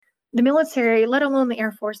the military, let alone the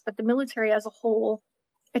Air Force, but the military as a whole,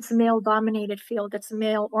 it's a male-dominated field. It's a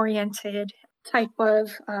male-oriented type of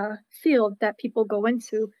field that people go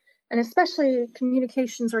into. And especially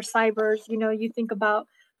communications or cybers, you think about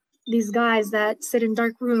these guys that sit in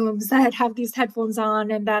dark rooms that have these headphones on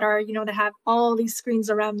and that are, that have all these screens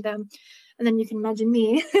around them. And then you can imagine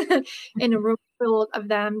me in a room full of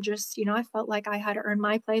them. Just, I felt like I had to earn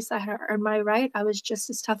my place. I had to earn my right. I was just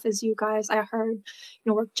as tough as you guys. I heard,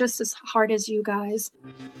 work just as hard as you guys.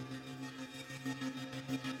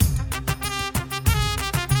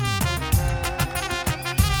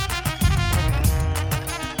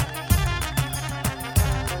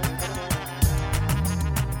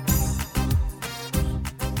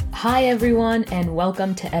 Hi, everyone, and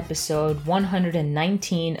welcome to episode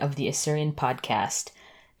 119 of the Assyrian podcast.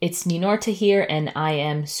 It's Ninorta here, and I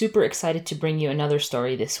am super excited to bring you another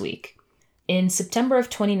story this week. In September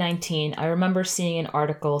of 2019, I remember seeing an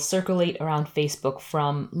article circulate around Facebook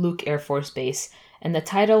from Luke Air Force Base, and the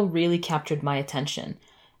title really captured my attention.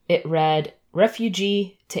 It read,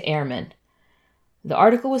 "Refugee to Airman." The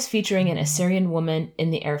article was featuring an Assyrian woman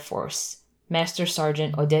in the Air Force, Master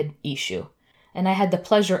Sergeant Odette Ishu. And I had the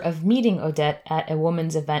pleasure of meeting Odette at a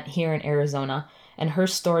women's event here in Arizona, and her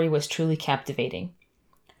story was truly captivating.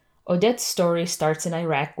 Odette's story starts in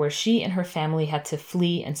Iraq, where she and her family had to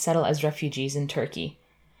flee and settle as refugees in Turkey.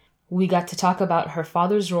 We got to talk about her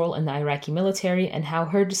father's role in the Iraqi military and how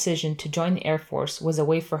her decision to join the Air Force was a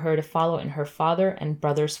way for her to follow in her father and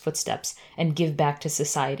brother's footsteps and give back to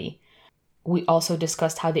society. We also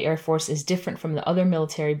discussed how the Air Force is different from the other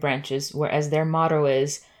military branches, whereas their motto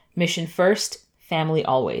is mission first, family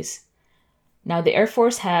always. Now, the Air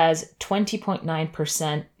Force has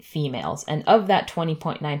 20.9% females, and of that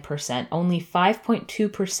 20.9%, only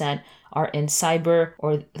 5.2% are in cyber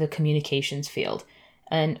or the communications field.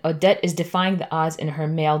 And Odette is defying the odds in her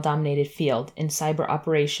male-dominated field in cyber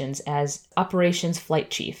operations as Operations Flight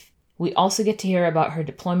Chief. We also get to hear about her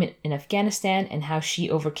deployment in Afghanistan and how she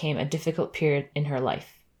overcame a difficult period in her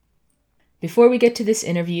life. Before we get to this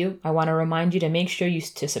interview, I want to remind you to make sure you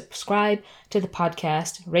subscribe to the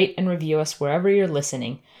podcast, rate and review us wherever you're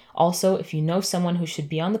listening. Also, if you know someone who should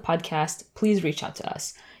be on the podcast, please reach out to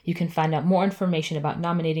us. You can find out more information about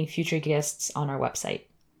nominating future guests on our website.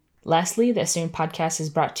 Lastly, the Assyrian podcast is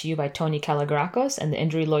brought to you by Tony Kalagrakos and the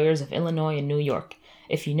Injury Lawyers of Illinois and New York.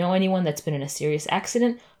 If you know anyone that's been in a serious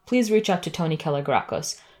accident, please reach out to Tony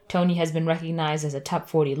Kalagrakos. Tony has been recognized as a top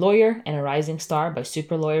 40 lawyer and a rising star by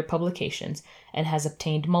Super Lawyer Publications and has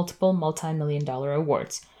obtained multiple multi-million-dollar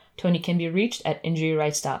awards. Tony can be reached at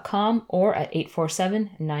injuryrights.com or at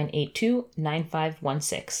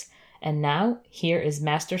 847-982-9516. And now, here is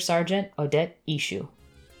Master Sergeant Odette Ishu.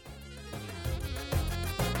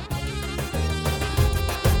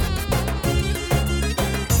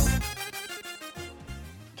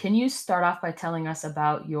 Can you start off by telling us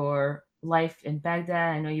about your life in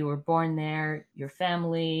Baghdad? I know you were born there, your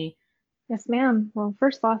family. Yes, ma'am. Well,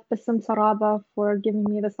 first off, Bassem Saraba for giving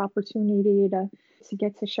me this opportunity to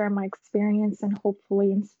get to share my experience and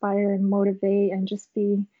hopefully inspire and motivate and just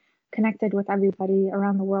be connected with everybody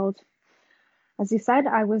around the world. As you said,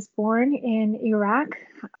 I was born in Iraq.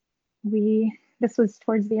 This was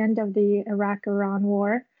towards the end of the Iraq-Iran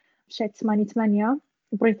war. So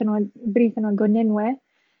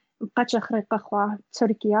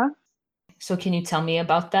can you tell me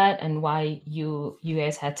about that and why you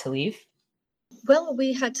guys had to leave? Well,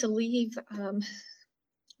 we had to leave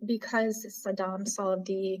because Saddam saw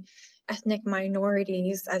the ethnic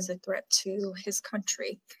minorities as a threat to his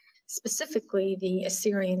country, specifically the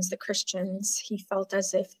Assyrians, the Christians. He felt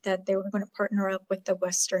as if that they were going to partner up with the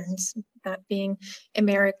Westerns, that being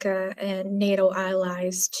America and NATO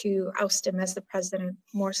allies, to oust him as the president,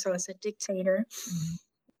 more so as a dictator. Mm-hmm.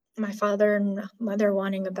 My father and mother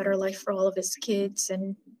wanting a better life for all of his kids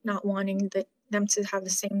and not wanting them to have the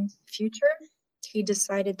same future, he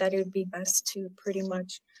decided that it would be best to pretty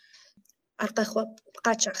much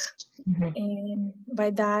mm-hmm. And by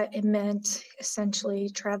that, it meant essentially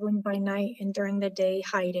traveling by night and during the day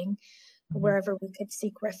hiding mm-hmm. wherever we could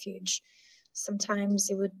seek refuge. Sometimes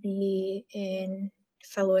it would be in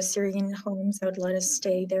fellow Assyrian homes that would let us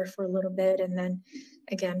stay there for a little bit and then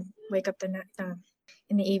again wake up in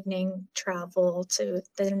the evening, travel to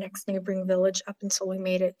the next neighboring village up until we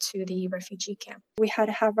made it to the refugee camp. We had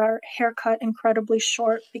to have our hair cut incredibly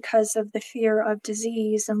short because of the fear of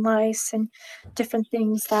disease and lice and different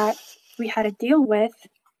things that we had to deal with.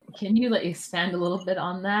 Can you expand a little bit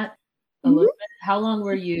on that? Little bit? How long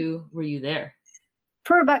were you there?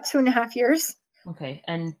 For about 2.5 years. Okay.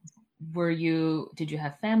 And did you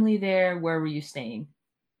have family there? Where were you staying?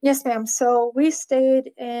 Yes, ma'am. So we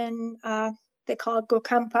stayed in, they call it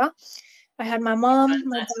Gokempa. I had my mom,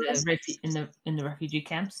 my That's dad. in the refugee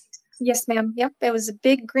camps. Yes, ma'am. Yep. It was a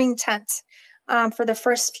big green tent for the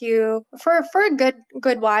first few, for a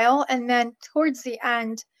good while. And then towards the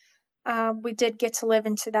end, we did get to live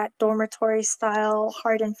into that dormitory style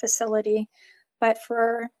hardened facility. But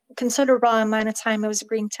for a considerable amount of time, it was a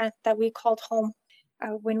green tent that we called home.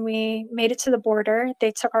 When we made it to the border, they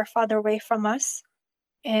took our father away from us.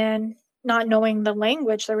 And not knowing the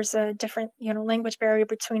language, there was a different, language barrier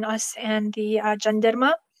between us and the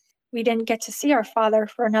Jandirma. We didn't get to see our father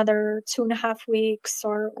for another 2.5 weeks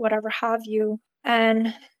or whatever have you.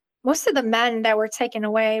 And most of the men that were taken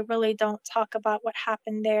away really don't talk about what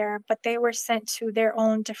happened there, but they were sent to their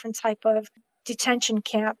own different type of detention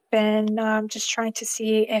camp and just trying to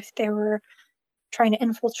see if they were trying to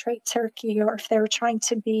infiltrate Turkey or if they were trying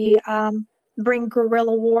to bring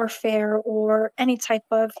guerrilla warfare or any type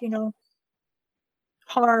of,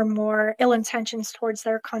 harm or ill intentions towards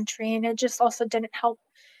their country. And it just also didn't help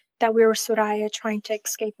that we were Suraya trying to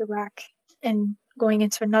escape Iraq and going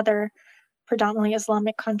into another predominantly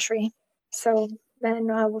Islamic country. So then,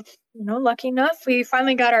 lucky enough, we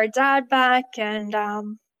finally got our dad back, and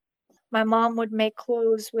my mom would make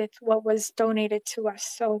clothes with what was donated to us.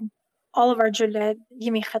 So all of our juled,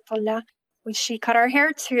 yimi khatalla, which she cut our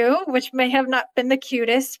hair too, which may have not been the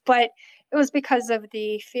cutest, but it was because of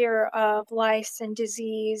the fear of lice and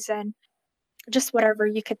disease and just whatever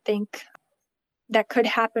you could think that could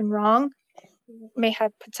happen wrong may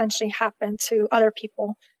have potentially happened to other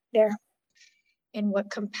people there. And what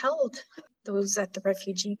compelled those at the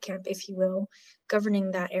refugee camp, if you will,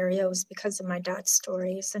 governing that area was because of my dad's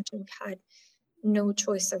story. Essentially, we had no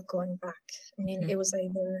choice of going back. I mean, it was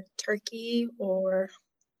either Turkey or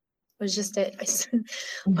it was just it.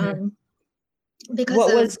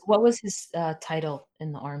 Because what was his title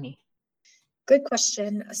in the army? Good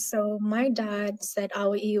question. So my dad said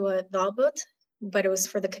Awiwa Dhabut, but it was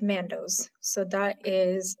for the commandos. So that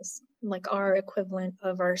is like our equivalent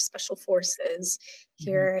of our special forces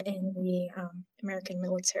here in the American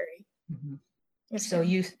military. Yes, so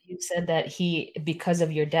you said that because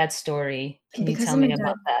of your dad's story, can you tell me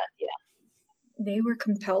about that? Yeah. They were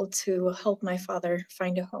compelled to help my father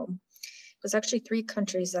find a home. It was actually 3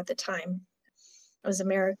 countries at the time. It was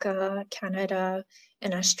America, Canada,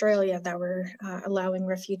 and Australia that were allowing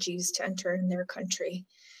refugees to enter in their country.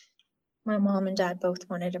 My mom and dad both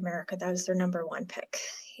wanted America. That was their number 1 pick.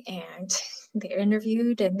 And they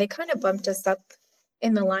interviewed and they kind of bumped us up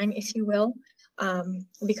in the line, if you will,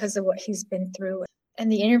 because of what he's been through.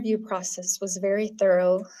 And the interview process was very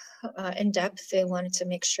thorough, in depth. They wanted to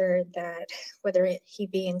make sure that whether he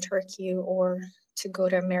be in Turkey or to go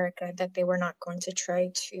to America, that they were not going to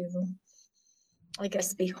try to, I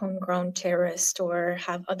guess, be homegrown terrorist or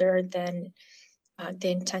have other than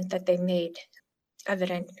the intent that they made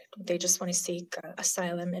evident. They just want to seek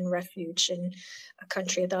asylum and refuge in a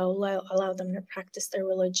country that will allow them to practice their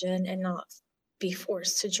religion and not be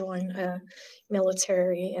forced to join a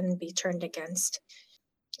military and be turned against.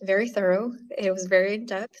 Very thorough. It was very in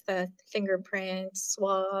depth. Fingerprints,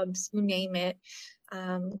 swabs, you name it.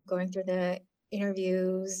 Going through the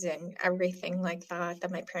interviews and everything like that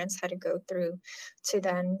my parents had to go through to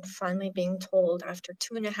then finally being told after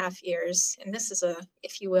 2.5 years, and this is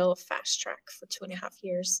if you will, fast track for 2.5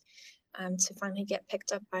 years, to finally get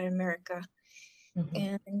picked up by America.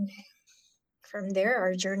 And from there,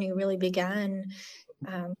 our journey really began.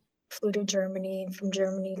 Flew to Germany, and from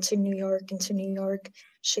Germany to New York, and to New York,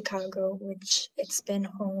 Chicago, which it's been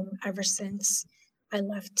home ever since I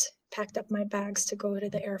left, packed up my bags to go to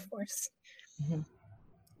the Air Force.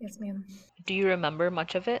 Yes, ma'am. Do you remember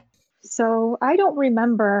much of it? So I don't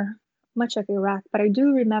remember much of Iraq, but I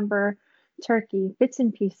do remember Turkey, bits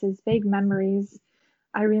and pieces, vague memories.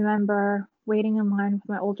 I remember waiting in line with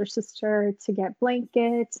my older sister to get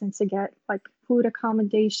blankets and to get like food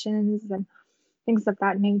accommodations and things of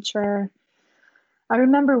that nature. I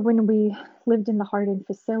remember when we lived in the hardened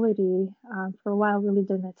facility for a while, we lived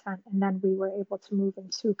in a tent, and then we were able to move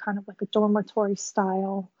into kind of like a dormitory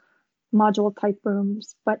style module type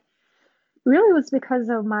rooms. But really it was because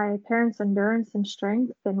of my parents' endurance and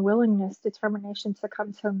strength and willingness, determination to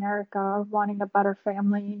come to America, wanting a better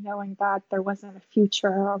family, knowing that there wasn't a future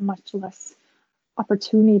or much less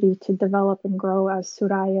opportunity to develop and grow as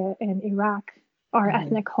Suraya in Iraq, our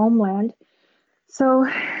ethnic homeland. So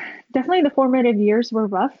definitely the formative years were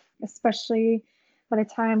rough, especially by the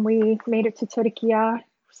time we made it to Turkey,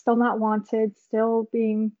 still not wanted, still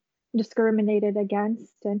being discriminated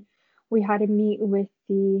against. And we had to meet with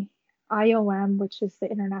the IOM, which is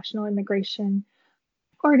the International Immigration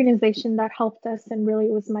organization that helped us. And really,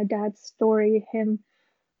 it was my dad's story, him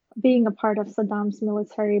being a part of Saddam's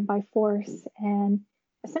military by force. And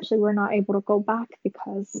essentially, we're not able to go back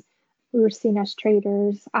because we were seen as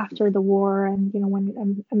traitors after the war. And,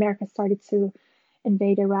 when America started to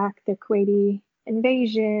invade Iraq, the Kuwaiti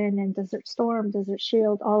invasion and Desert Storm, Desert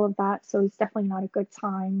Shield, all of that. So it's definitely not a good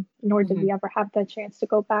time, nor did we ever have the chance to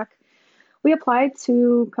go back. We applied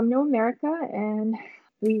to come to America, and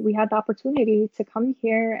we had the opportunity to come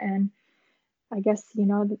here. And I guess,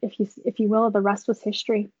 if you will, the rest was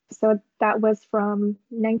history. So that was from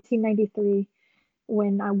 1993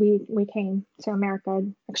 when we came to America.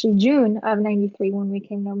 Actually, June of 93 when we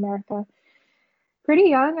came to America. Pretty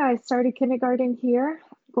young. I started kindergarten here.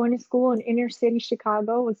 Going to school in inner city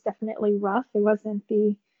Chicago was definitely rough. It wasn't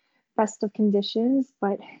the best of conditions,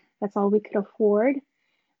 but that's all we could afford.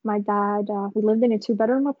 My dad, we lived in a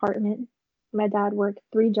 2-bedroom apartment. My dad worked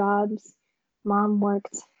 3 jobs. Mom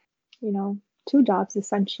worked, 2 jobs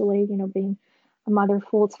essentially, being a mother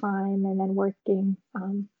full time and then working,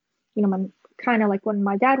 kind of like when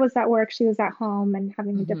my dad was at work, she was at home and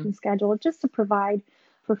having a different schedule just to provide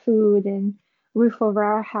for food and roof over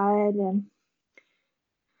our head. And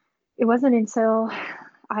it wasn't until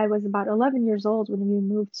I was about 11 years old when we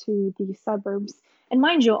moved to the suburbs. And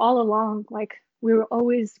mind you, all along, like we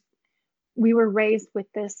were raised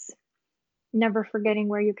with this never forgetting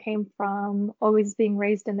where you came from, always being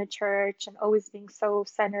raised in the church and always being so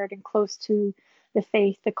centered and close to the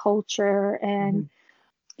faith, the culture, and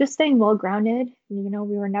just staying well grounded. We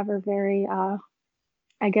were never very,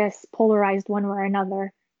 I guess, polarized one way or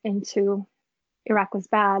another into Iraq was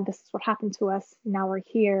bad. This is what happened to us. Now we're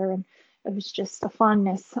here. And it was just the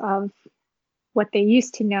fondness of what they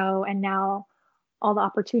used to know. And now all the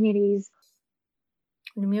opportunities.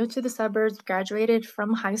 We moved to the suburbs, graduated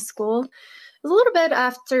from high school. It was a little bit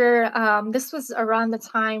after, this was around the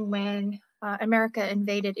time when America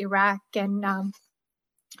invaded Iraq. And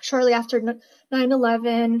shortly after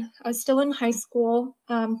 9/11, I was still in high school.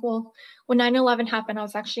 When 9/11 happened, I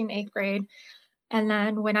was actually in 8th grade. And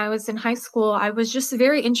then when I was in high school, I was just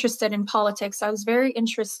very interested in politics. I was very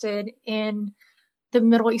interested in the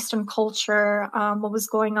Middle Eastern culture, what was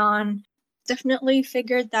going on. Definitely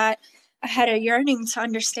figured that I had a yearning to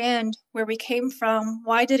understand where we came from.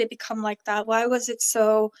 Why did it become like that? Why was it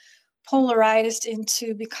so polarized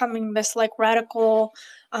into becoming this like radical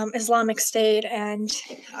Islamic state, and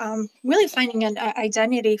really finding an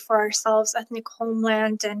identity for ourselves, ethnic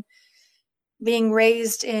homeland, and being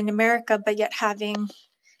raised in America, but yet having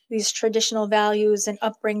these traditional values and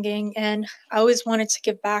upbringing. And I always wanted to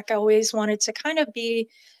give back. I always wanted to kind of be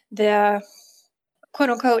the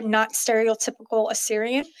quote unquote not stereotypical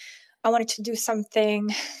Assyrian. I wanted to do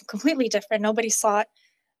something completely different. Nobody sought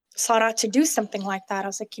out to do something like that. I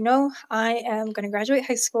was like, I am going to graduate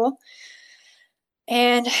high school.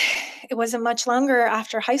 And it wasn't much longer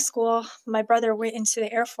after high school, my brother went into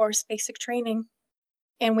the Air Force basic training,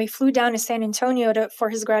 and we flew down to San Antonio for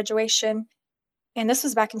his graduation. And this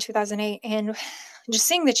was back in 2008. And just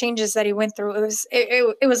seeing the changes that he went through,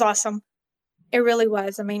 it was awesome. It really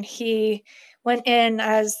was. I mean, he went in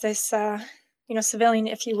as this, civilian,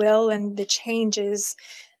 if you will, and the changes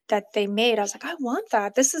that they made, I was like, I want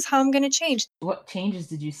that. This is how I'm going to change. What changes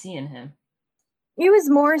did you see in him? It was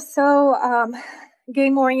more so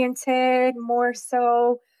game oriented, more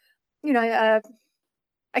so,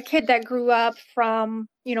 a kid that grew up from,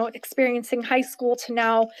 experiencing high school to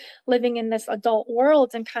now living in this adult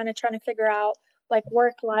world and kind of trying to figure out like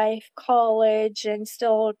work life, college, and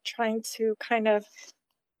still trying to kind of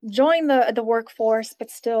join the workforce, but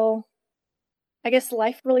still, I guess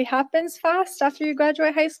life really happens fast after you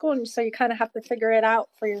graduate high school. And so you kind of have to figure it out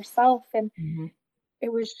for yourself. And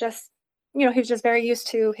it was just, he was just very used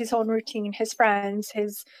to his own routine, his friends,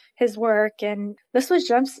 his work. And this was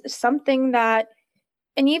just something that,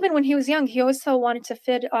 and even when he was young, he also wanted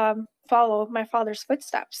to follow my father's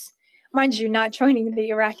footsteps. Mind you, not joining the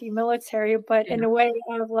Iraqi military, but in a way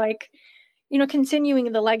of like,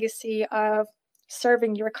 continuing the legacy of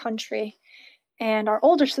serving your country. And our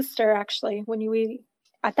older sister, actually,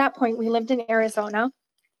 at that point, we lived in Arizona.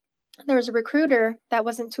 There was a recruiter that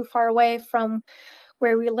wasn't too far away from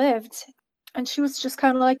where we lived. And she was just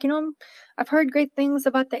kind of like, I've heard great things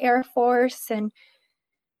about the Air Force. And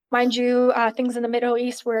mind you, things in the Middle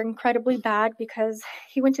East were incredibly bad because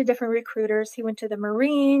he went to different recruiters. He went to the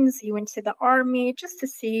Marines, he went to the Army just to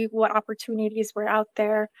see what opportunities were out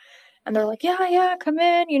there. And they're like, yeah, come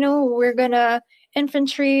in. We're going to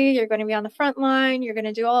infantry. You're going to be on the front line. You're going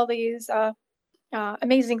to do all these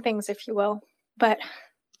amazing things, if you will. But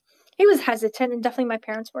he was hesitant, and definitely my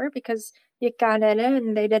parents were, because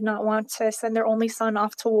and they did not want to send their only son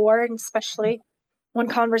off to war. And especially one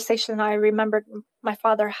conversation I remembered my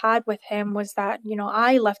father had with him was that,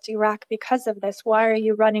 I left Iraq because of this. Why are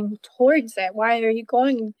you running towards it? Why are you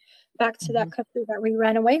going back to that country that we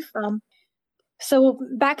ran away from? So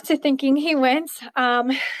back to thinking he went.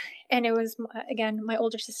 And it was, again, my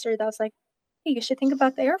older sister that was like, hey, you should think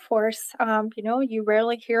about the Air Force. You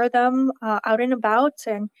rarely hear them out and about.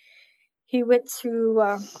 And he went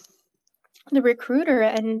to the recruiter,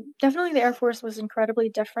 and definitely the Air Force was incredibly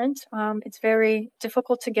different. It's very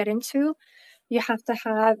difficult to get into. You have to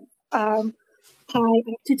have high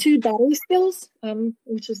aptitude battery skills,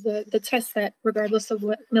 which is the test that regardless of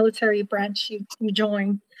what military branch you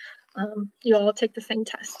join, you all take the same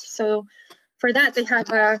test. So for that, they have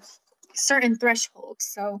a certain threshold.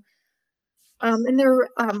 So and they're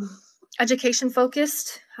education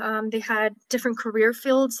focused. They had different career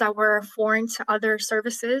fields that were foreign to other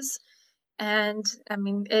services. And I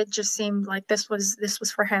mean, it just seemed like this was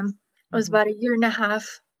for him. It was about a year and a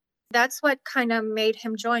half. That's what kind of made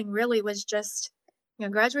him join, really, was just,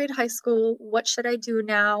 graduate high school. What should I do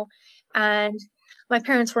now? And my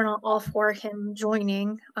parents were not all for him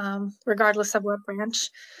joining, regardless of what branch.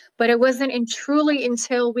 But it wasn't truly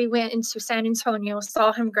until we went into San Antonio,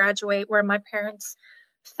 saw him graduate, where my parents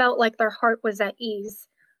felt like their heart was at ease.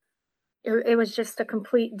 It was just a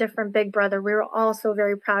complete different big brother. We were all so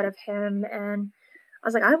very proud of him. And I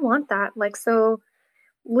was like, I want that. Like, so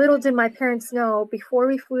little did my parents know, before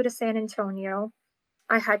we flew to San Antonio,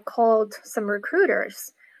 I had called some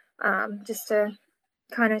recruiters just to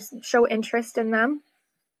kind of show interest in them.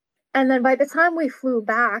 And then by the time we flew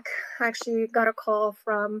back, I actually got a call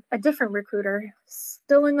from a different recruiter,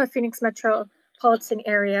 still in the Phoenix metropolitan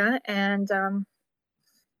area. And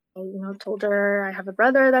told her I have a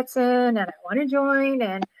brother that's in and I want to join.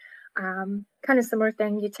 And kind of similar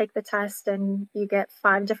thing, you take the test and you get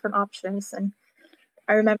 5 different options. And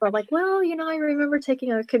I remember I remember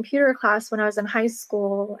taking a computer class when I was in high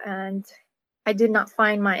school, and I did not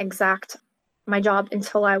find my job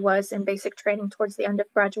until I was in basic training towards the end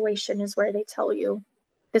of graduation, is where they tell you,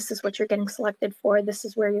 this is what you're getting selected for, this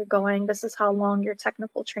is where you're going, this is how long your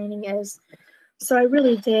technical training is. So I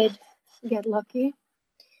really did get lucky.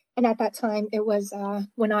 And at that time, it was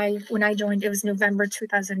when I joined, it was November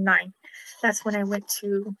 2009. That's when I went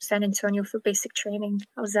to San Antonio for basic training.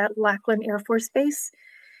 I was at Lackland Air Force Base.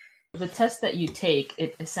 The test that you take,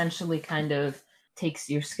 it essentially kind of takes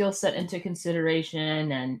your skill set into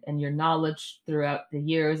consideration and your knowledge throughout the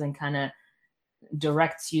years, and kind of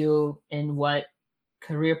directs you in what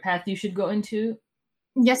career path you should go into.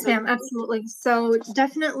 Yes, ma'am. Absolutely. So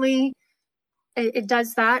definitely it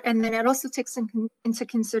does that. And then it also takes into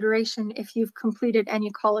consideration if you've completed any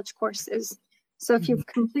college courses. So if you've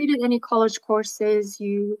completed any college courses,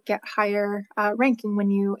 you get higher ranking when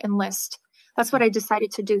you enlist. That's what I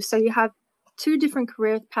decided to do. So you have 2 different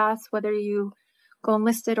career paths, whether you go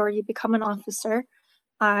enlisted or you become an officer.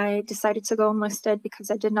 I decided to go enlisted because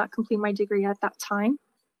I did not complete my degree at that time.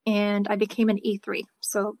 And I became an E3.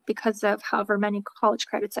 So because of however many college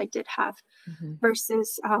credits I did have,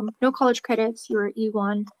 versus no college credits, you were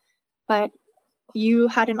E1, but you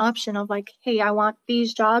had an option of like, hey, I want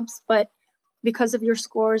these jobs, but because of your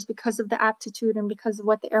scores, because of the aptitude, and because of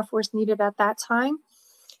what the Air Force needed at that time,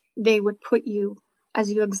 they would put you,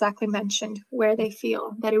 as you exactly mentioned, where they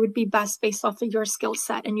feel that it would be best based off of your skill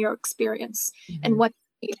set and your experience and what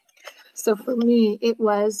you need. So for me, it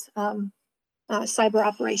was cyber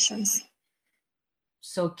operations.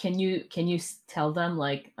 So can you tell them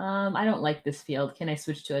like, I don't like this field, can I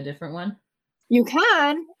switch to a different one? You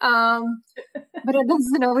can, but it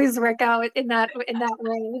doesn't always work out in that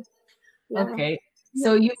way. Yeah. Okay.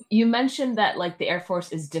 So you mentioned that like the Air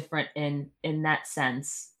Force is different in that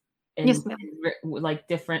sense. Yes, ma'am. Like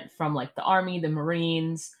different from like the Army, the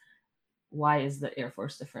Marines. Why is the Air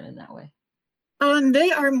Force different in that way?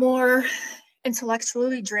 They are more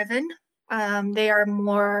intellectually driven. They are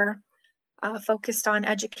more focused on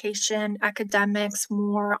education, academics,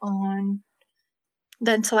 more on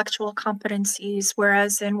the intellectual competencies,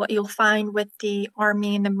 whereas in what you'll find with the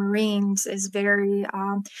Army and the Marines is very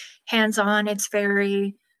hands-on. It's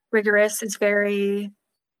very rigorous. It's very,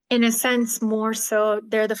 in a sense, more so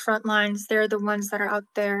they're the front lines. They're the ones that are out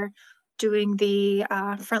there doing the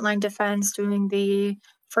frontline defense, doing the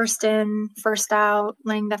first in, first out,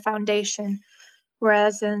 laying the foundation.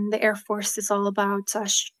 Whereas in the Air Force, it's all about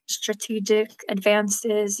strategic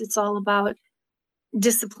advances. It's all about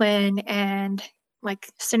discipline and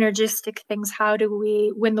like synergistic things. How do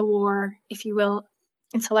we win the war, if you will,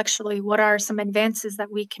 intellectually, what are some advances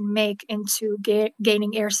that we can make into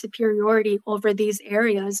gaining air superiority over these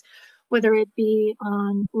areas, whether it be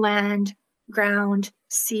on land, ground,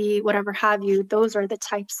 sea, whatever have you. Those are the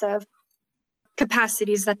types of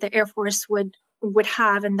capacities that the Air Force would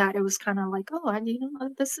have, and that it was kind of like, oh,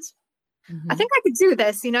 this is, I think I could do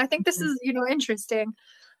this. I think this is, interesting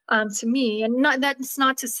to me. And that's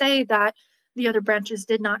not to say that the other branches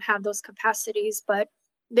did not have those capacities, but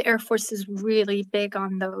the Air Force is really big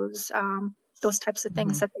on those types of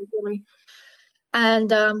things that they really.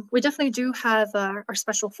 And we definitely do have our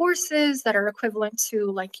special forces that are equivalent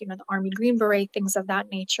to, like, the Army Green Beret, things of that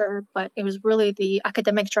nature. But it was really the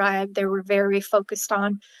academic drive. They were very focused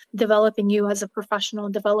on developing you as a professional,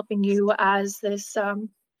 developing you as this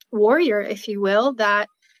warrior, if you will, that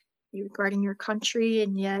you're guarding your country,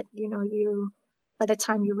 and yet, you, by the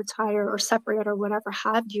time you retire or separate or whatever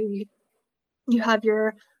have you, you have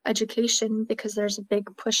your education, because there's a big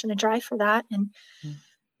push and a drive for that. And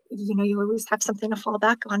you always have something to fall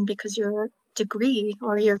back on, because your degree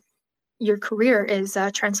or your career is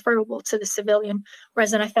transferable to the civilian.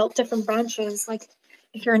 Whereas then I felt different branches, like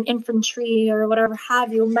if you're an infantry or whatever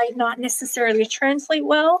have you, might not necessarily translate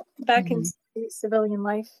well back into civilian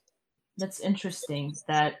life. That's interesting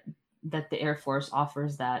that the Air Force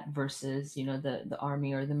offers that versus, the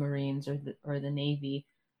Army or the Marines or the Navy,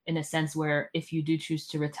 in a sense where if you do choose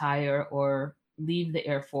to retire or leave the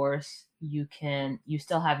Air Force, you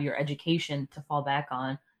still have your education to fall back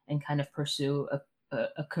on and kind of pursue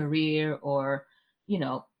a career, or,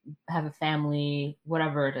 have a family,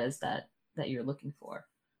 whatever it is that you're looking for.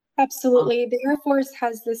 Absolutely. The Air Force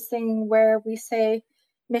has this thing where we say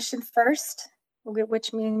mission first,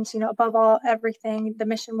 which means, above all, everything, the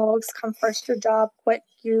mission will always come first, your job, what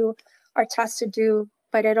you are tasked to do,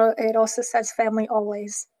 but it also says family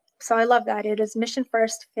always. So I love that. It is mission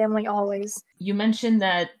first, family always. You mentioned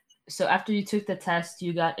that, so after you took the test,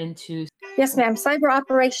 you got into... Yes, ma'am. Cyber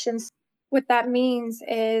operations. What that means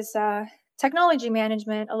is technology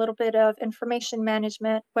management, a little bit of information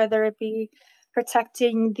management, whether it be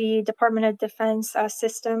protecting the Department of Defense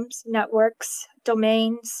systems, networks,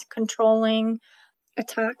 domains, controlling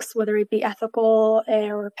attacks, whether it be ethical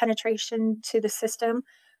or penetration to the system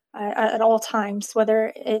at all times,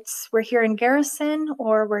 whether we're here in garrison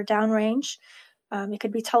or we're downrange. It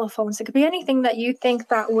could be telephones. It could be anything that you think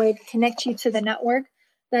that would connect you to the network.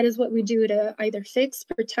 That is what we do to either fix,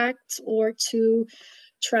 protect, or to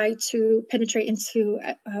try to penetrate into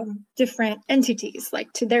different entities,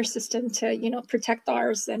 like to their system, to protect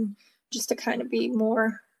ours, and just to kind of be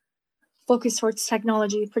more focused towards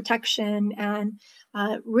technology protection. And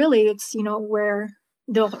really, it's where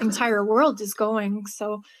the entire world is going.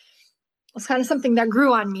 So it's kind of something that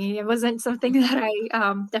grew on me. It wasn't something that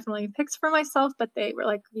I definitely picked for myself, but they were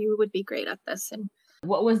like, you would be great at this. And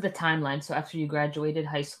what was the timeline? So after you graduated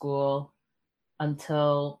high school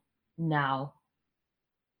until now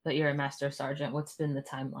that you're a master sergeant, what's been the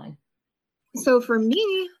timeline? So for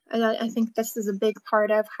me, I think this is a big part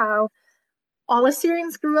of how all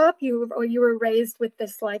Assyrians grew up. You were raised with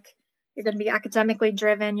this, like, you're going to be academically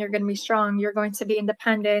driven, you're going to be strong, you're going to be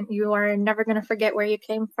independent, you are never going to forget where you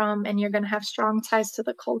came from, and you're going to have strong ties to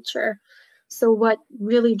the culture. So what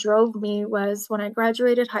really drove me was when I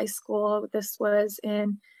graduated high school. This was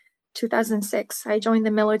in 2006. I joined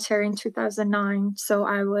the military in 2009. So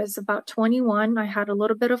I was about 21. I had a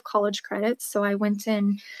little bit of college credits. So I went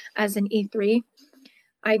in as an E3.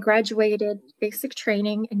 I graduated basic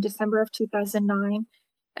training in December of 2009.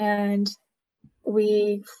 And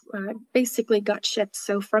we basically got shipped.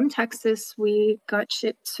 So from Texas, we got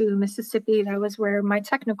shipped to Mississippi. That was where my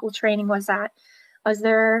technical training was at. I was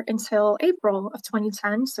there until April of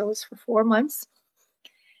 2010, so it was for 4 months.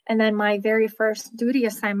 And then my very first duty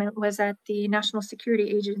assignment was at the National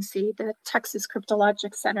Security Agency, the Texas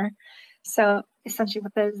Cryptologic Center. So essentially,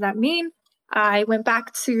 what does that mean? I went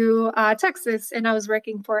back to Texas, and I was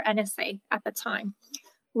working for NSA at the time,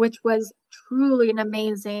 which was truly an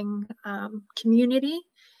amazing community.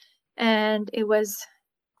 And it was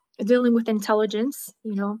dealing with intelligence,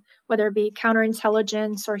 whether it be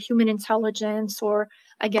counterintelligence or human intelligence, or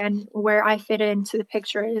again, where I fit into the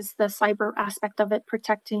picture is the cyber aspect of it,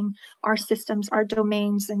 protecting our systems, our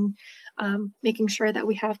domains, and making sure that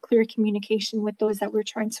we have clear communication with those that we're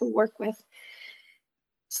trying to work with.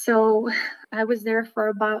 So I was there for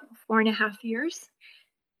about 4.5 years.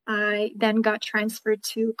 I then got transferred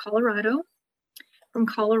to Colorado. From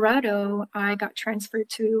Colorado, I got transferred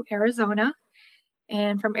to Arizona.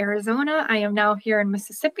 And from Arizona, I am now here in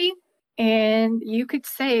Mississippi. And you could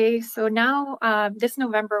say, so now this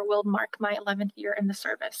November will mark my 11th year in the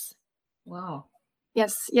service. Wow.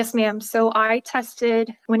 Yes, ma'am. So I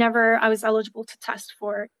tested whenever I was eligible to test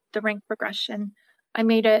for the rank progression. I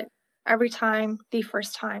made it every time the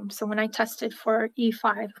first time. So when I tested for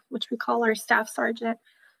E5, which we call our staff sergeant,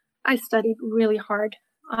 I studied really hard.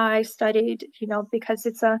 I studied, because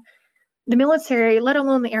the military, let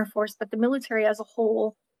alone the Air Force, but the military as a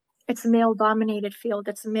whole, it's a male dominated field.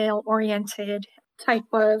 It's a male oriented type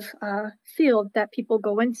of field that people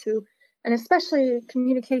go into. And especially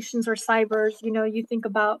communications or cybers, you think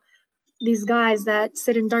about these guys that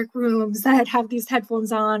sit in dark rooms that have these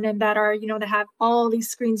headphones on and that are, that have all these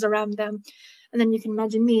screens around them. And then you can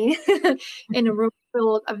imagine me in a room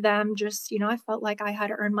full of them. Just, I felt like I had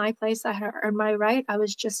to earn my place. I had to earn my right. I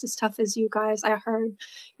was just as tough as you guys. I heard,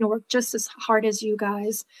 work just as hard as you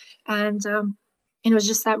guys. And it was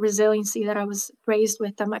just that resiliency that I was raised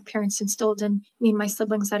with, that my parents instilled in me and my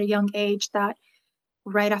siblings at a young age, that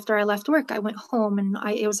right after I left work, I went home and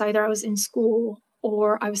it was either I was in school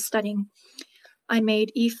or I was studying. I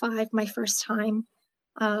made E5 my first time,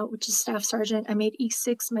 which is staff sergeant. I made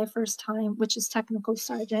E6 my first time, which is technical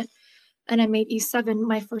sergeant. And I made E7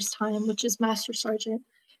 my first time, which is master sergeant.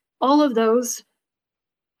 All of those,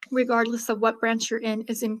 regardless of what branch you're in,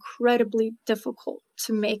 is incredibly difficult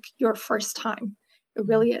to make your first time. It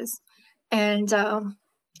really is. And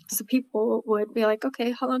so people would be like,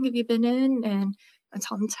 okay, how long have you been in? And I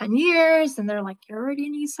tell them 10 years. And they're like, you're already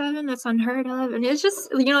in E7? That's unheard of. And it's just,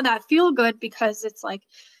 that feel good, because it's like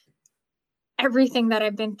everything that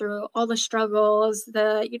I've been through, all the struggles,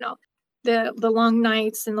 the long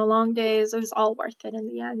nights and the long days, it was all worth it in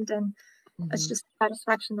the end. And it's just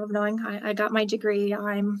satisfaction of knowing I got my degree.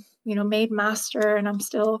 I'm, made master, and I'm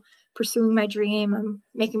still pursuing my dream. I'm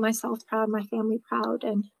making myself proud, my family proud.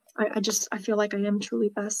 And I feel like I am truly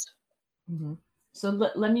blessed. So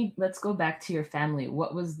let's go back to your family.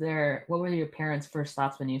 What were your parents' first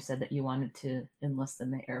thoughts when you said that you wanted to enlist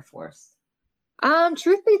in the Air Force?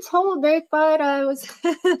 Truth be told, they thought I was,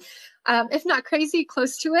 if not crazy,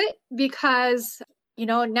 close to it, because,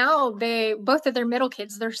 now both of their middle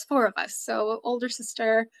kids, there's four of us. So older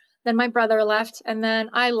sister, then my brother left, and then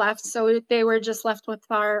I left. So they were just left with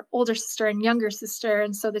our older sister and younger sister.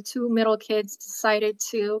 And so the two middle kids decided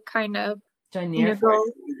to kind of join the Air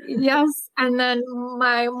Force. Yes. And then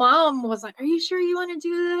my mom was like, are you sure you want to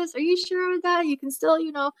do this? Are you sure that you can still,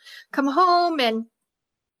 come home? And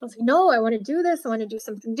I was like, no, I want to do this. I want to do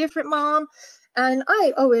something different, Mom. And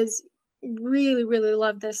I always really, really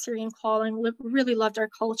loved the Assyrian calling, really loved our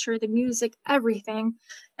culture, the music, everything.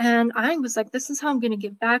 And I was like, this is how I'm going to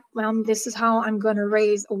give back, Mom. This is how I'm going to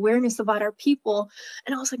raise awareness about our people.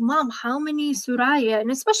 And I was like, Mom, how many Suraya,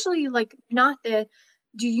 and especially like not the,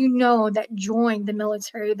 do you know, that joined the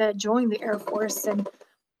military, that joined the Air Force? And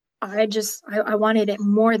I wanted it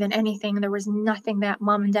more than anything. There was nothing that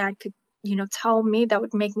Mom and Dad could tell me that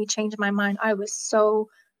would make me change my mind. I was so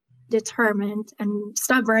determined and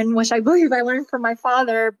stubborn, which I believe I learned from my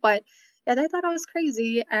father, but yeah, they thought I was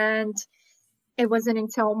crazy. And it wasn't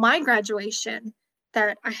until my graduation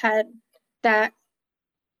that I had that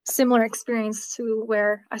similar experience to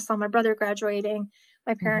where I saw my brother graduating.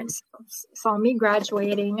 My parents saw me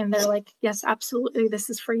graduating, and they're like, yes, absolutely, this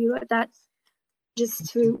is for you. That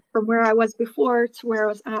from where I was before to where I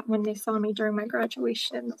was at when they saw me during my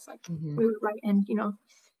graduation. It's like we were right in,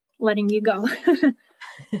 letting you go.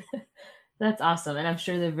 That's awesome. And I'm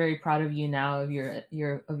sure they're very proud of you now, of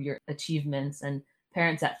your achievements. And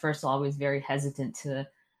parents at first are always very hesitant to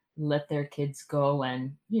let their kids go,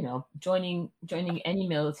 and joining any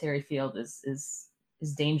military field is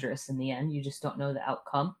dangerous in the end. You just don't know the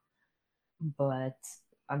outcome. But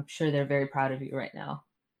I'm sure they're very proud of you right now.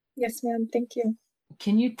 Yes, ma'am. Thank you.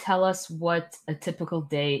 Can you tell us what a typical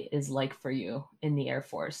day is like for you in the Air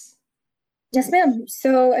Force? Yes, ma'am.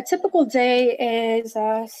 So a typical day is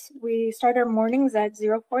we start our mornings at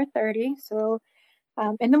 04:30. So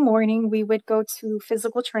in the morning, we would go to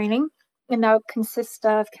physical training, and that would consist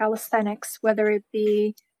of calisthenics, whether it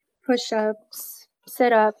be push-ups,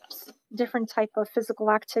 sit-ups, different type of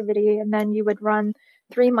physical activity. And then you would run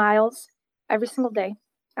 3 miles every single day.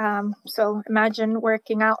 So imagine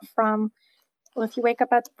working out from, well, if you wake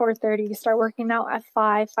up at 4:30, you start working out at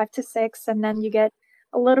 5 to 6, and then you get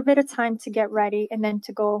a little bit of time to get ready and then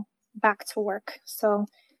to go back to work. So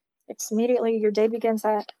it's immediately, your day begins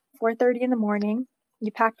at 4:30 in the morning.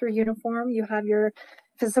 You pack your uniform, you have your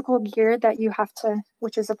physical gear that you have to,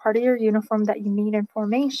 which is a part of your uniform that you need in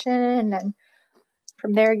formation. And then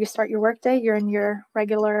from there, you start your workday. You're in your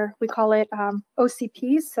regular, we call it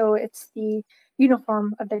OCP. So it's the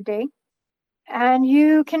uniform of the day. And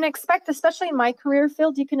you can expect, especially in my career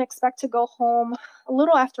field, you can expect to go home a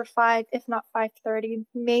little after 5, if not 5:30,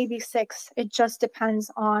 maybe 6. It just depends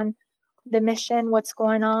on the mission, what's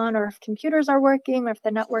going on, or if computers are working, or if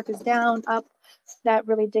the network is down, up. That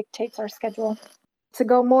really dictates our schedule. To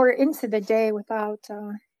go more into the day without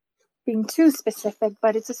being too specific,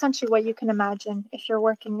 but it's essentially what you can imagine if you're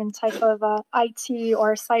working in type of IT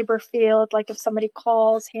or cyber field, like if somebody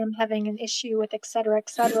calls, hey, I'm having an issue with et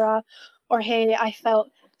cetera, or hey, I felt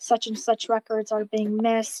such and such records are being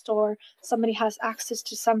missed, or somebody has access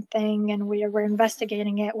to something and we're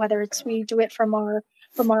investigating it, whether it's we do it from our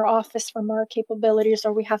office, from our capabilities,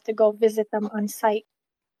 or we have to go visit them on site.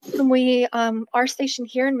 We are stationed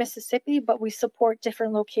here in Mississippi, but we support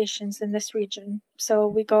different locations in this region. So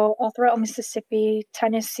we go all throughout Mississippi,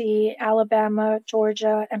 Tennessee, Alabama,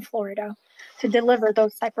 Georgia, and Florida to deliver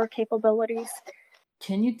those cyber capabilities.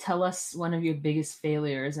 Can you tell us one of your biggest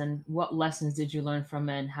failures and what lessons did you learn from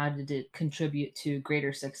it and how did it contribute to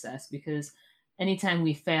greater success? Because anytime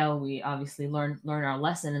we fail, we obviously learn our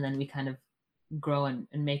lesson and then we kind of grow and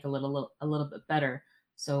make a little bit better.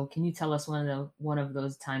 So can you tell us one of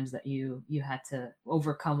those times that you had to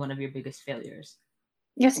overcome one of your biggest failures?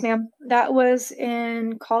 Yes, ma'am. That was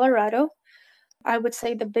in Colorado. I would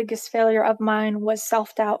say the biggest failure of mine was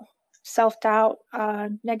self-doubt. Self-doubt,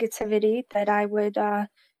 negativity that I would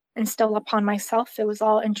instill upon myself. It was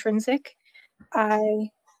all intrinsic. I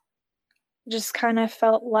just kind of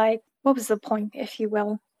felt like, what was the point, if you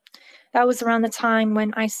will? That was around the time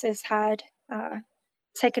when ISIS had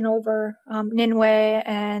taken over Nineveh,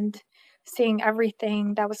 and seeing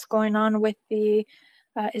everything that was going on with the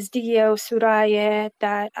Isdio Suraya,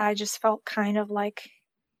 that I just felt kind of like,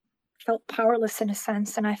 felt powerless in a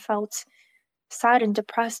sense. And I felt sad and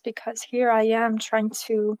depressed because here I am trying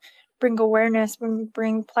to bring awareness,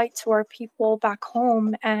 bring plight to our people back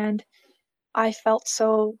home. And I felt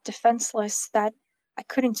so defenseless that I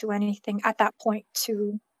couldn't do anything at that point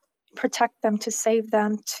to protect them, to save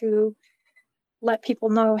them, to let people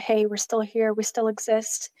know, hey, we're still here, we still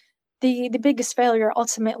exist. The biggest failure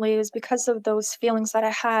ultimately is because of those feelings that I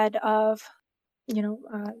had of,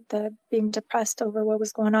 the being depressed over what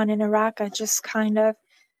was going on in Iraq. I just kind of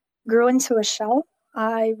grew into a shell.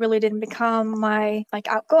 I really didn't become my like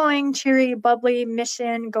outgoing, cheery, bubbly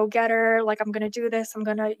mission go getter. Like I'm gonna do this. I'm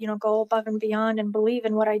gonna go above and beyond and believe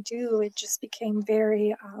in what I do. It just became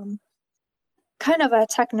very kind of a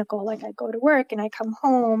technical. Like I go to work and I come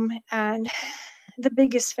home, and the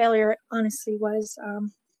biggest failure, honestly, was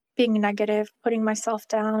being negative, putting myself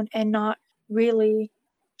down, and not really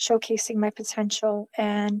showcasing my potential.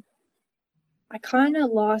 And I kind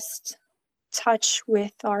of lost touch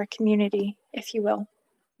with our community, if you will,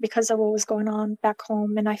 because of what was going on back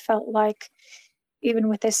home. And I felt like even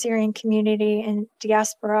with the Syrian community and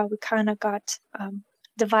diaspora, we kind of got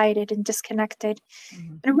divided and disconnected.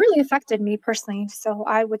 Mm-hmm. And it really affected me personally. So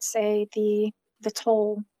I would say the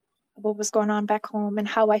toll of what was going on back home and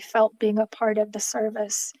how I felt being a part of the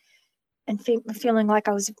service and feeling like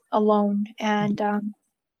I was alone and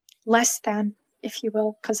less than, if you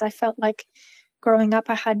will, because I felt like growing up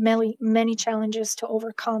I had many challenges to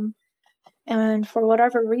overcome. And for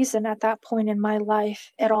whatever reason, at that point in my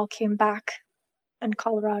life, it all came back in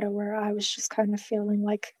Colorado, where I was just kind of feeling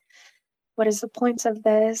like, what is the point of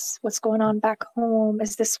this? What's going on back home?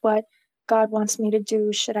 Is this what God wants me to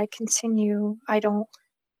do? Should I continue? I don't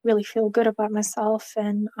really feel good about myself.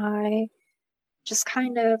 And I just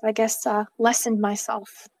kind of, I guess, lessened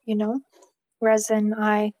myself, whereas in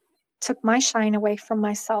I took my shine away from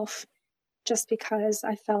myself just because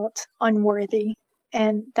I felt unworthy.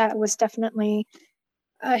 And that was definitely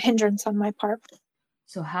a hindrance on my part.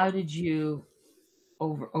 So how did you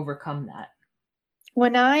overcome that?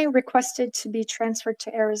 When I requested to be transferred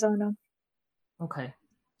to Arizona, Okay.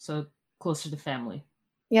 So closer to family.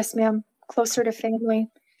 yes, ma'am, closer to family.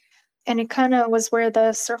 And it kind of was where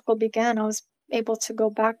the circle began. I was able to go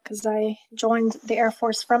back because I joined the Air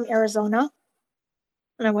Force from Arizona.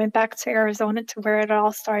 And I went back to Arizona to where it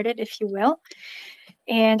all started, if you will.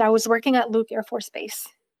 And I was working at Luke Air Force Base,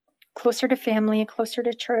 closer to family, closer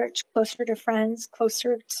to church, closer to friends,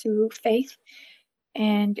 closer to faith.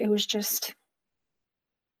 And it was just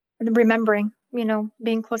remembering,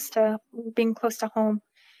 being close to home.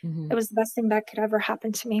 Mm-hmm. It was the best thing that could ever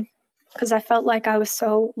happen to me because I felt like I was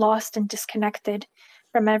so lost and disconnected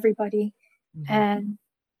from everybody. Mm-hmm. And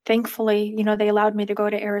thankfully, they allowed me to go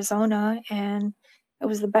to Arizona, and it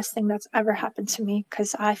was the best thing that's ever happened to me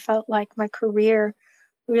because I felt like my career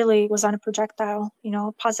really was on a projectile,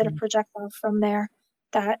 a positive projectile from there,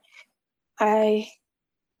 that I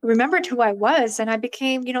remembered who I was, and I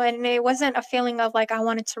became, and it wasn't a feeling of like I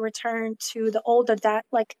wanted to return to the old Odette,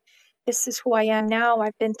 like this is who I am now.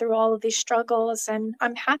 I've been through all of these struggles, and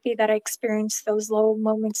I'm happy that I experienced those low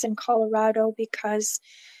moments in Colorado because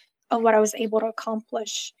of what I was able to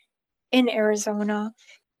accomplish in Arizona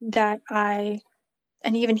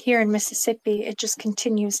and even here in Mississippi, it just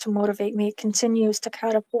continues to motivate me. It continues to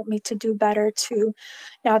catapult me to do better to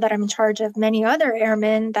now that I'm in charge of many other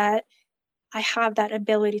airmen that I have that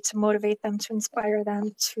ability to motivate them, to inspire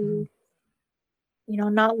them, to,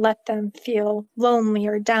 not let them feel lonely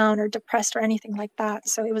or down or depressed or anything like that.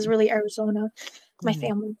 So it was really Arizona, my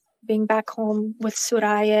family, being back home with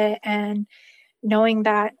Soraya and knowing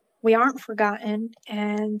that we aren't forgotten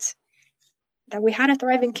and that we had a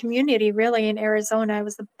thriving community really in Arizona. It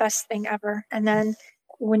was the best thing ever. And then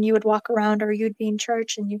when you would walk around or you'd be in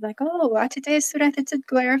church and you'd be like, oh, today is Sudath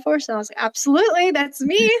Air Force. And I was like, absolutely, that's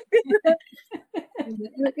me.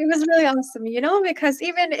 It was really awesome, because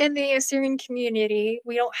even in the Assyrian community,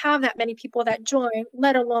 we don't have that many people that join,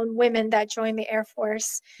 let alone women that join the Air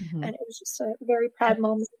Force. And it was just a very proud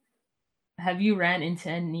moment. Have you ran into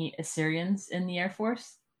any Assyrians in the Air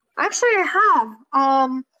Force? Actually, I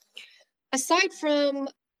have. Aside from,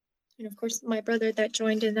 of course, my brother that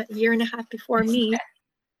joined in a year and a half before me,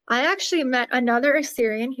 I actually met another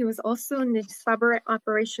Assyrian. He was also in the cyber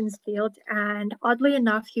operations field. And oddly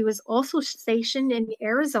enough, he was also stationed in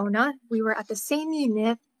Arizona. We were at the same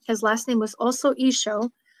unit. His last name was also Isho,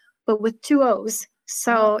 but with 2 O's.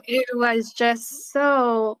 So it was just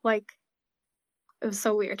so, it was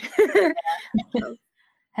so weird.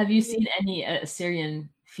 Have you seen any Assyrian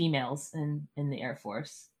females in the Air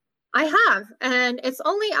Force? I have. And it's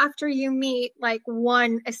only after you meet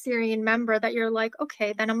one Assyrian member that you're like,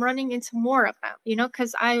 okay, then I'm running into more of them,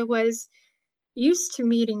 because I was used to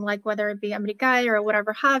meeting whether it be Americai or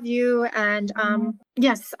whatever have you. And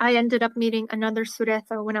yes, I ended up meeting another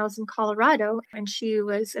Suretha when I was in Colorado, and she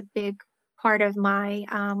was a big part of my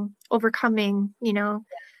overcoming,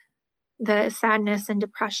 the sadness and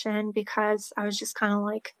depression, because I was just kind of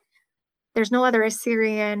like, there's no other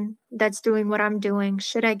Assyrian that's doing what I'm doing.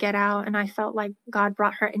 Should I get out? And I felt like God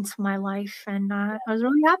brought her into my life, and I was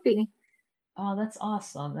really happy. Oh, that's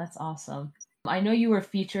awesome. That's awesome. I know you were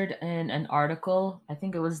featured in an article. I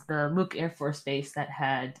think it was the Luke Air Force Base that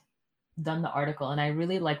had done the article, and I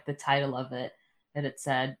really liked the title of it, that it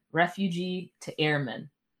said Refugee to Airman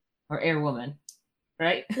or Airwoman,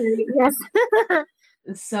 right? Yes.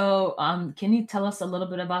 So, can you tell us a little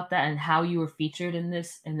bit about that and how you were featured in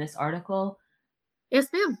this article? Yes,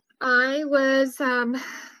 ma'am. I was,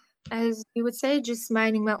 as you would say, just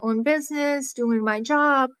minding my own business, doing my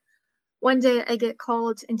job. One day I get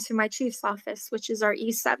called into my chief's office, which is our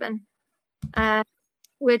E7,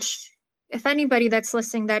 which, if anybody that's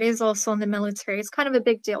listening that is also in the military, it's kind of a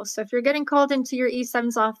big deal. So if you're getting called into your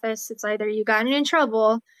E7's office, it's either you gotten in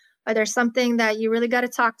trouble or there's something that you really got to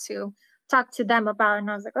talk to them about. And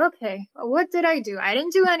I was like, okay, what did I do? I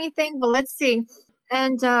didn't do anything, but let's see.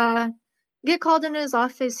 And get called into his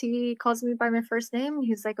office. He calls me by my first name.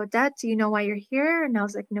 He's like, Odette, do you know why you're here? And I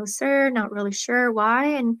was like, no, sir, not really sure why.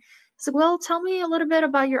 And he's like, well, tell me a little bit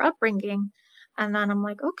about your upbringing. And then I'm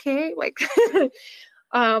like, okay,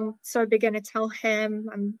 so I began to tell him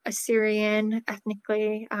I'm Assyrian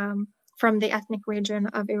ethnically, from the ethnic region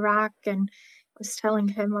of Iraq, and was telling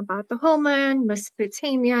him about the homeland,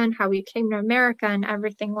 Mesopotamia, and how we came to America and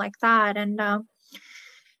everything like that. And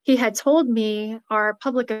he had told me our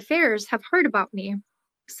public affairs have heard about me.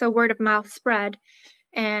 So word of mouth spread,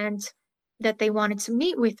 and that they wanted to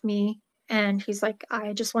meet with me. And he's like,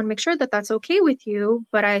 I just want to make sure that that's okay with you,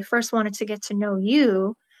 but I first wanted to get to know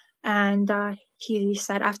you. And he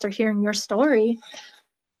said, after hearing your story,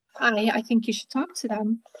 I think you should talk to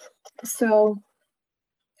them. So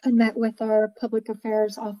I met with our public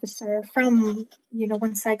affairs officer from,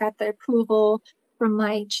 once I got the approval from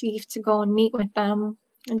my chief to go and meet with them,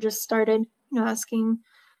 and just started, asking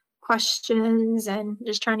questions and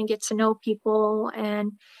just trying to get to know people.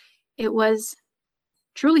 And it was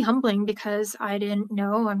truly humbling because I didn't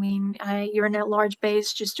know. I mean, you're in a large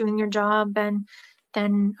base just doing your job, and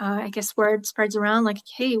then I guess word spreads around like,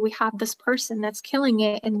 hey, we have this person that's killing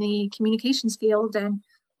it in the communications field. And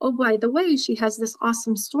oh, by the way, she has this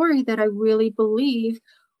awesome story that I really believe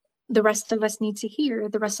the rest of us need to hear,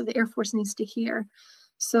 the rest of the Air Force needs to hear.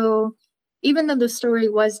 So even though the story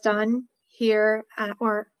was done here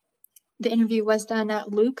or the interview was done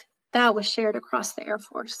at Luke, that was shared across the Air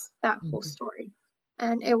Force, that whole story.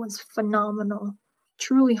 And it was phenomenal,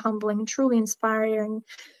 truly humbling, truly inspiring.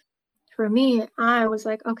 For me, I was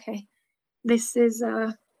like, okay, this is,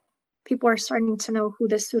 people are starting to know who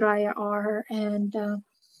the Soraya are. And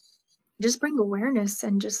just bring awareness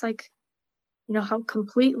and just like, how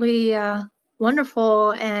completely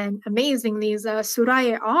wonderful and amazing these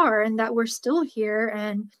Suraya are, and that we're still here.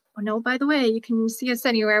 And by the way, you can see us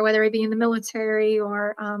anywhere, whether it be in the military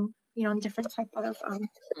or in different type of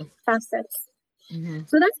facets. Mm-hmm.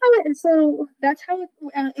 So that's how it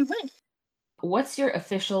went. What's your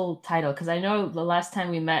official title? Because I know the last time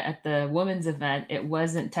we met at the women's event, it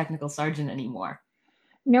wasn't technical sergeant anymore.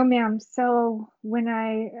 No, ma'am. So when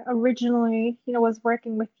I originally, was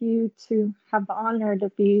working with you to have the honor to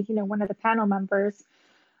be, one of the panel members,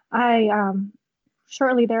 I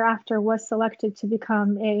shortly thereafter was selected to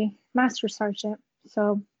become a master sergeant.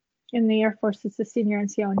 So in the Air Force, it's a senior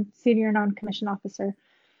NCO and senior non-commissioned officer.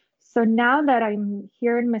 So now that I'm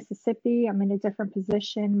here in Mississippi, I'm in a different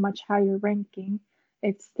position, much higher ranking.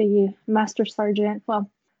 It's the master sergeant. Well,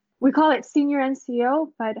 we call it senior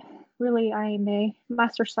NCO, but really I am a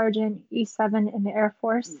master sergeant E7 in the Air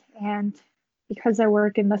Force. And because I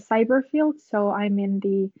work in the cyber field, so I'm in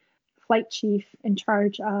the flight chief in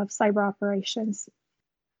charge of cyber operations.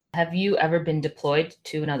 Have you ever been deployed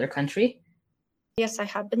to another country? Yes, I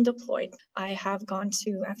have been deployed. I have gone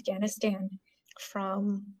to Afghanistan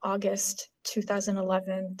from August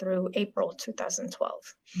 2011 through April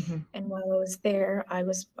 2012. Mm-hmm. And while I was there, I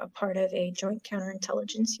was a part of a joint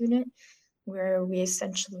counterintelligence unit where we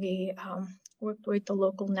essentially worked with the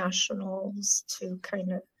local nationals to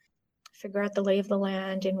kind of figure out the lay of the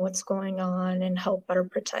land and what's going on and help better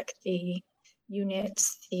protect the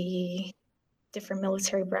units, the different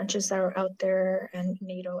military branches that are out there and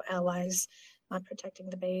NATO allies, protecting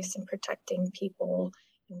the base and protecting people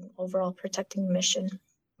and overall protecting the mission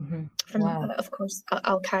from, of course,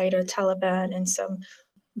 Al-Qaeda, Taliban, and some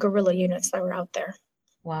guerrilla units that were out there.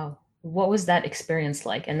 Wow. What was that experience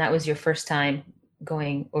like? And that was your first time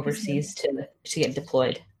going overseas to get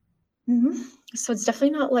deployed? Mm-hmm. So it's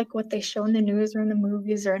definitely not like what they show in the news or in the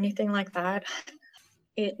movies or anything like that.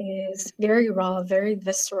 It is very raw, very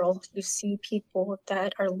visceral. You see people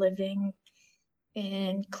that are living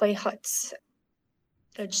in clay huts.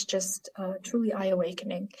 It's just truly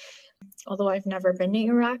eye-awakening. Although I've never been to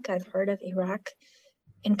Iraq, I've heard of Iraq.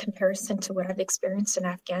 In comparison to what I've experienced in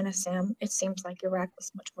Afghanistan, it seems like Iraq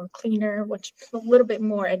was much more cleaner, a little bit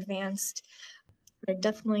more advanced. But it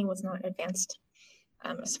definitely was not advanced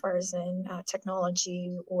as far as in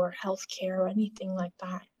technology or healthcare or anything like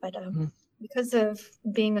that. But because of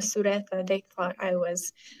being a Sureta, they thought I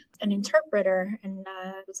was an interpreter, and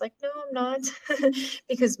I was like, no, I'm not,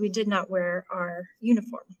 because we did not wear our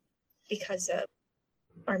uniform because of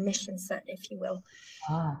our mission set, if you will.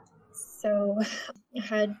 So I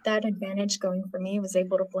had that advantage going for me. I was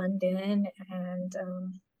able to blend in, and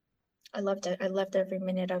I loved it. I loved every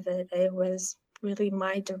minute of it. It was really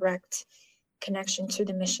my direct connection to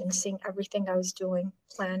the mission, seeing everything I was doing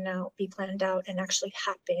be planned out and actually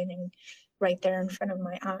happen and right there in front of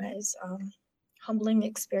my eyes. Humbling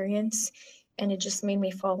experience, and it just made me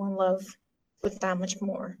fall in love with that much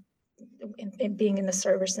more in being in the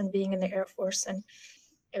service and being in the Air Force, and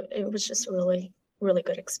it was just a really, really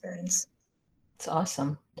good experience. It's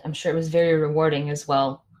awesome. I'm sure it was very rewarding as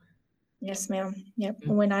well. Yes, ma'am. Yep.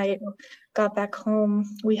 Mm-hmm. When I got back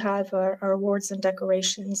home, we have our awards and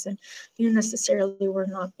decorations, and you necessarily will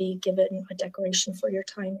not be given a decoration for your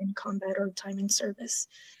time in combat or time in service.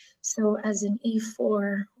 So as an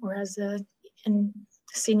E4 or as a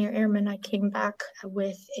senior airman, I came back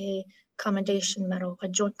with a commendation medal, a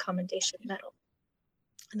joint commendation medal.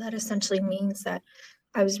 And that essentially means that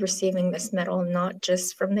I was receiving this medal not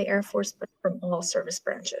just from the Air Force, but from all service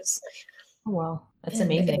branches. Oh, wow, that's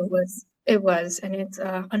amazing. It was, and it's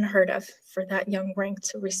unheard of for that young rank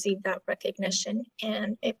to receive that recognition,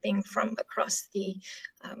 and it being from across the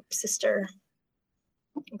sister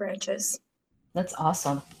branches. That's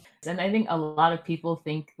awesome. And I think a lot of people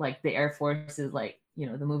think like the Air Force is like,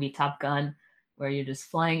 the movie Top Gun, where you're just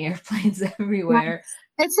flying airplanes everywhere.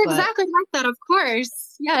 Right. It's exactly like that, of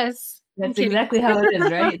course. Yes. That's exactly how it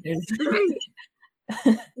is, right?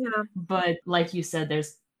 Yeah. But like you said,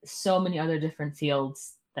 there's so many other different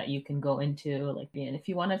fields that you can go into. Like, and if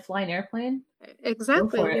you want to fly an airplane,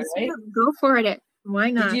 exactly, go for it, right? Go for it.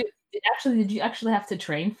 Why not? Did you actually have to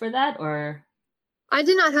train for that, or? I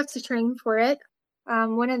did not have to train for it.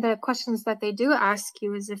 One of the questions that they do ask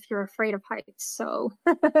you is if you're afraid of heights. So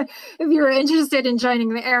if you're interested in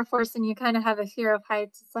joining the Air Force and you kind of have a fear of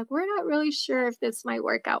heights, it's like, we're not really sure if this might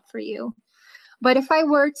work out for you. But if I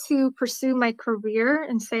were to pursue my career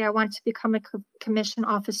and say I want to become a commissioned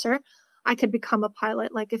officer, I could become a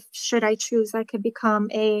pilot. Like if should I choose, I could become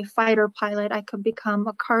a fighter pilot, I could become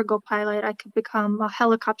a cargo pilot, I could become a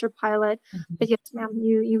helicopter pilot. But yes, ma'am,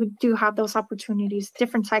 you do have those opportunities,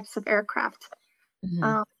 different types of aircraft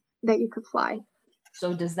Mhm. that you could fly.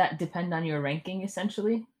 So does that depend on your ranking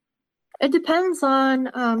essentially? It depends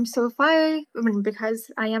on, so if I mean,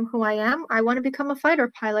 because I am who I am, I want to become a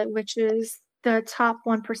fighter pilot, which is the top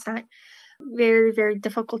 1%. Very, very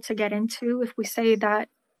difficult to get into. If we say that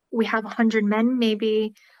we have 100 men,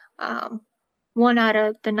 maybe one out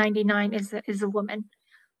of the 99 is a woman.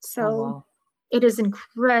 Oh So wow. it is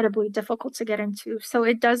incredibly difficult to get into. So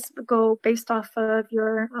it does go based off of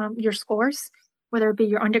your scores, whether it be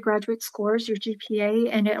your undergraduate scores, your GPA,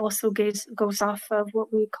 and it also goes off of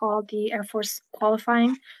what we call the Air Force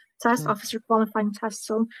qualifying test, Mhm. officer qualifying test.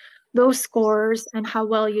 So those scores and how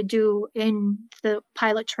well you do in the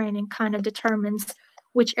pilot training kind of determines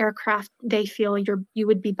which aircraft they feel you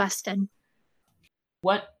would be best in.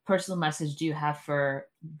 What personal message do you have for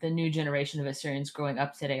the new generation of Assyrians growing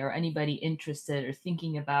up today, or anybody interested or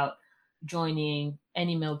thinking about joining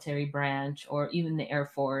any military branch or even the Air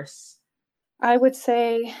Force? I would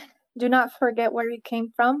say do not forget where you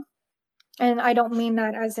came from. And I don't mean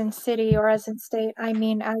that as in city or as in state. I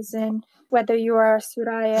mean as in whether you are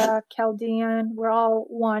Suraya, Chaldean, we're all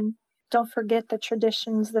one. Don't forget the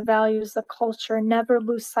traditions, the values, the culture. Never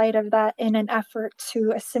lose sight of that in an effort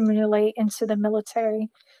to assimilate into the military.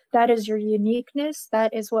 That is your uniqueness.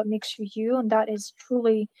 That is what makes you you. And that is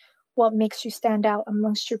truly what makes you stand out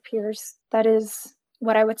amongst your peers. That is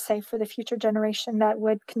what I would say for the future generation that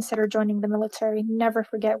would consider joining the military. Never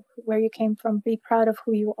forget where you came from. Be proud of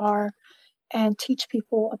who you are and teach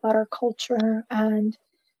people about our culture. And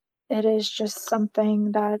it is just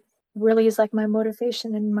something that really is like my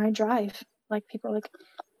motivation and my drive. Like people are like,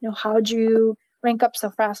 how'd you rank up so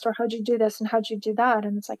fast, or how'd you do this and how'd you do that?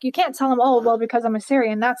 And it's like, you can't tell them, oh, well, because I'm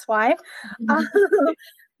Assyrian, that's why.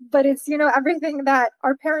 But it's, everything that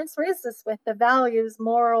our parents raised us with, the values,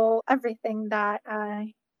 moral, everything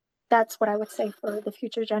that's what I would say for the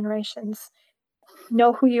future generations.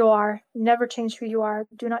 Know who you are, never change who you are.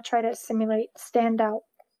 Do not try to assimilate, stand out,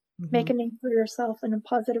 make Mhm. a name for yourself in a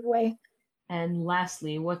positive way. And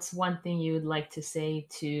lastly, what's one thing you would like to say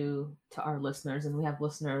to our listeners, and we have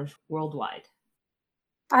listeners worldwide?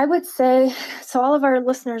 I would say to all of our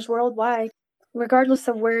listeners worldwide, regardless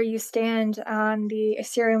of where you stand on the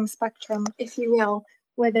Ethereum spectrum, if you will,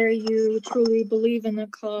 whether you truly believe in the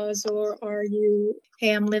cause or are you,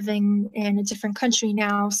 hey, I'm living in a different country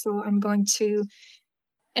now, so I'm going to,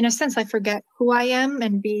 in a sense, I forget who I am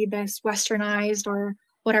and be this westernized or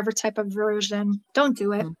whatever type of version. Don't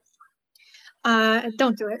do it. Mhm.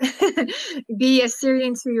 Don't do it. Be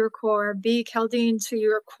Assyrian to your core, be Chaldean to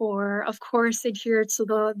your core. Of course, adhere to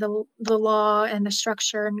the law and the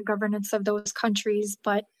structure and governance of those countries,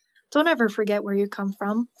 but don't ever forget where you come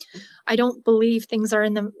from. I don't believe things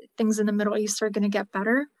in the Middle East are going to get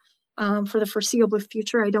better for the foreseeable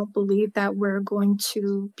future. I don't believe that we're going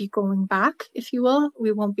to be going back, if you will.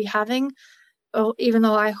 We won't be having, even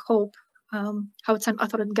though I hope Hawatan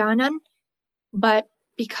Athrad Ganan, but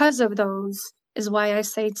because of those is why I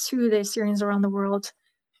say to the Assyrians around the world,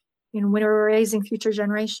 when we're raising future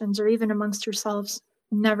generations or even amongst yourselves,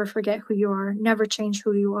 never forget who you are, never change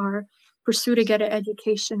who you are, pursue to get an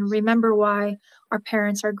education. Remember why our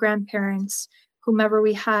parents, our grandparents, whomever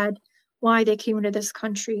we had, why they came into this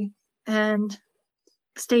country, and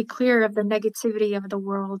stay clear of the negativity of the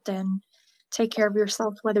world and take care of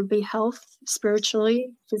yourself, whether it be health,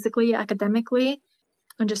 spiritually, physically, academically,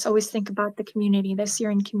 and just always think about the community, the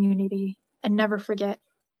Syrian community, and never forget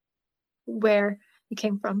where you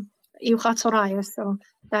came from. So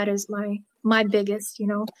that is my biggest,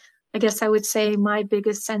 I guess I would say my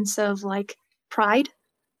biggest sense of like pride.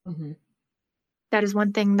 Mhm. That is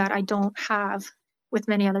one thing that I don't have with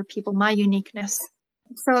many other people, my uniqueness.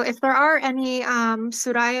 So if there are any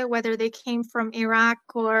Suraya, whether they came from Iraq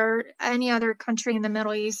or any other country in the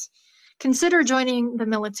Middle East, consider joining the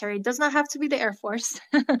military. It does not have to be the Air Force,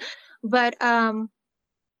 but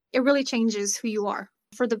it really changes who you are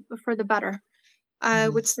for the better. I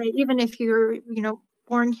Mhm. would say even if you're,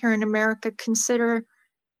 born here in America, consider,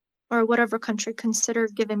 or whatever country, consider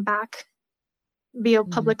giving back, be a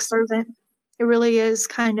Mhm. public servant. It really is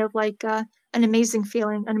kind of like an amazing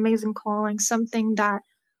feeling, an amazing calling, something that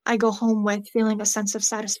I go home with feeling a sense of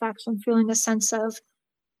satisfaction, feeling a sense of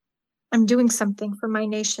I'm doing something for my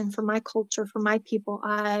nation, for my culture, for my people.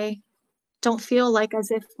 I don't feel like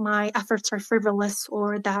as if my efforts are frivolous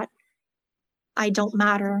or that I don't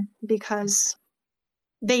matter because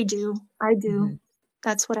they do. I do. Mhm.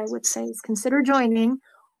 That's what I would say is consider joining,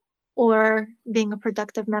 or being a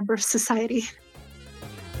productive member of society.